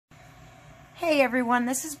Hey everyone,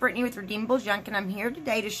 this is Brittany with Redeemable Junk, and I'm here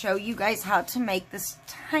today to show you guys how to make this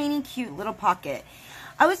tiny cute little pocket.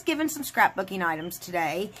 I was given some scrapbooking items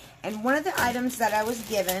today, and one of the items that I was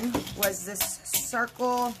given was this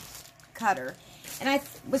circle cutter. And I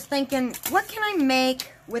was thinking, what can I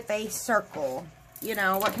make with a circle? You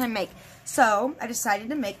know, what can I make? So I decided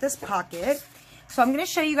to make this pocket. So I'm going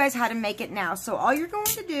to show you guys how to make it now. So all you're going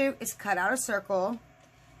to do is cut out a circle.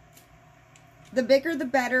 The bigger the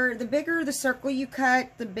better. The bigger the circle you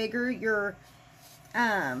cut, the bigger your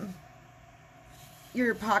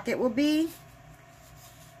pocket will be.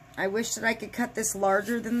 I wish that I could cut this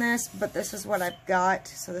larger than this, but this is what I've got,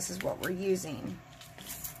 so this is what we're using.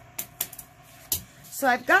 So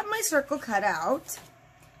I've got my circle cut out,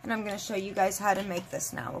 and I'm going to show you guys how to make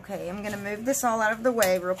this now, okay? I'm going to move this all out of the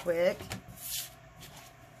way real quick.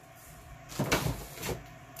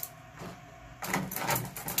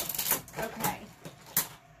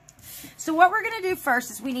 So what we're going to do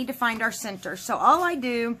first is we need to find our center. So all I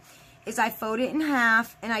do is I fold it in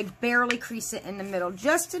half and I barely crease it in the middle.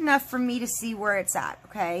 Just enough for me to see where it's at,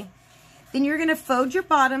 okay? Then you're going to fold your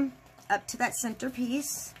bottom up to that center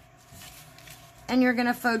piece. And you're going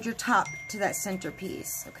to fold your top to that center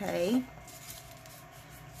piece, okay?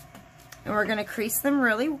 And we're going to crease them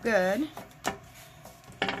really good.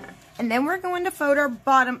 And then we're going to fold our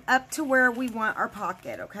bottom up to where we want our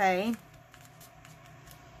pocket, okay?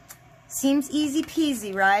 Seems easy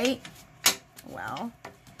peasy, right? Well,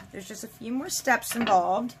 there's just a few more steps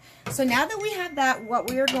involved. So now that we have that, what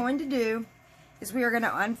we are going to do is we are going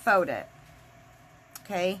to unfold it.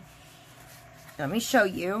 Okay? Let me show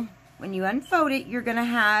you. When you unfold it, you're going to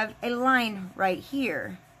have a line right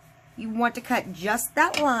here. You want to cut just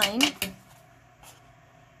that line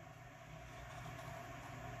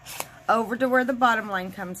over to where the bottom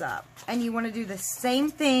line comes up. And you want to do the same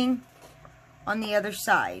thing on the other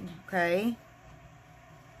side, okay?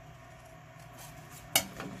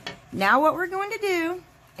 Now what we're going to do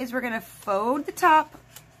is we're going to fold the top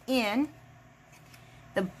in,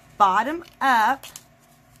 the bottom up,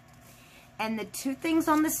 and the two things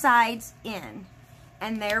on the sides in.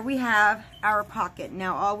 And there we have our pocket.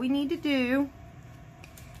 Now all we need to do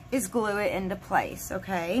is glue it into place,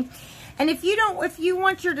 okay? And if you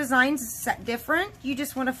want your designs set different, you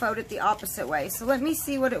just want to fold it the opposite way. So let me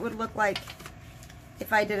see what it would look like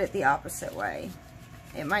if I did it the opposite way.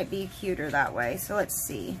 It might be cuter that way. So let's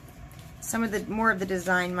see. More of the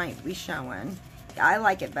design might be showing. I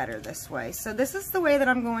like it better this way. So this is the way that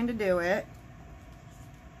I'm going to do it.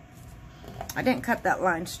 I didn't cut that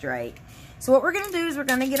line straight. So what we're going to do is we're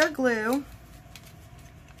going to get our glue.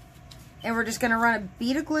 And we're just going to run a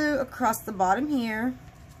bead of glue across the bottom here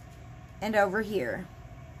and over here.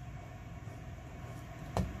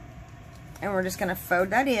 And we're just going to fold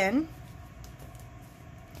that in.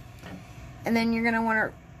 And then you're going to want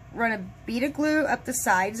to run a bead of glue up the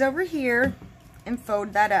sides over here and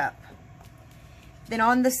fold that up. Then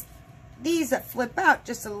on these that flip out,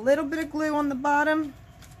 just a little bit of glue on the bottom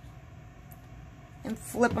and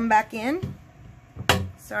flip them back in.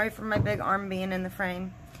 Sorry for my big arm being in the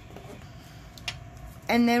frame.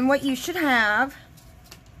 And then what you should have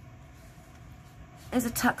is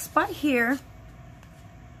a tuck spot here.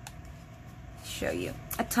 Show you.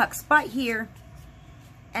 A tuck spot here.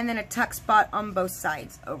 And then a tuck spot on both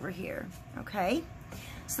sides over here, okay?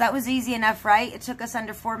 So that was easy enough, right? It took us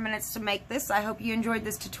under 4 minutes to make this. I hope you enjoyed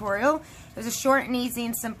this tutorial. It was a short and easy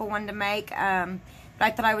and simple one to make. But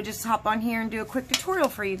I thought I would just hop on here and do a quick tutorial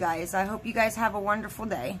for you guys. I hope you guys have a wonderful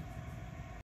day.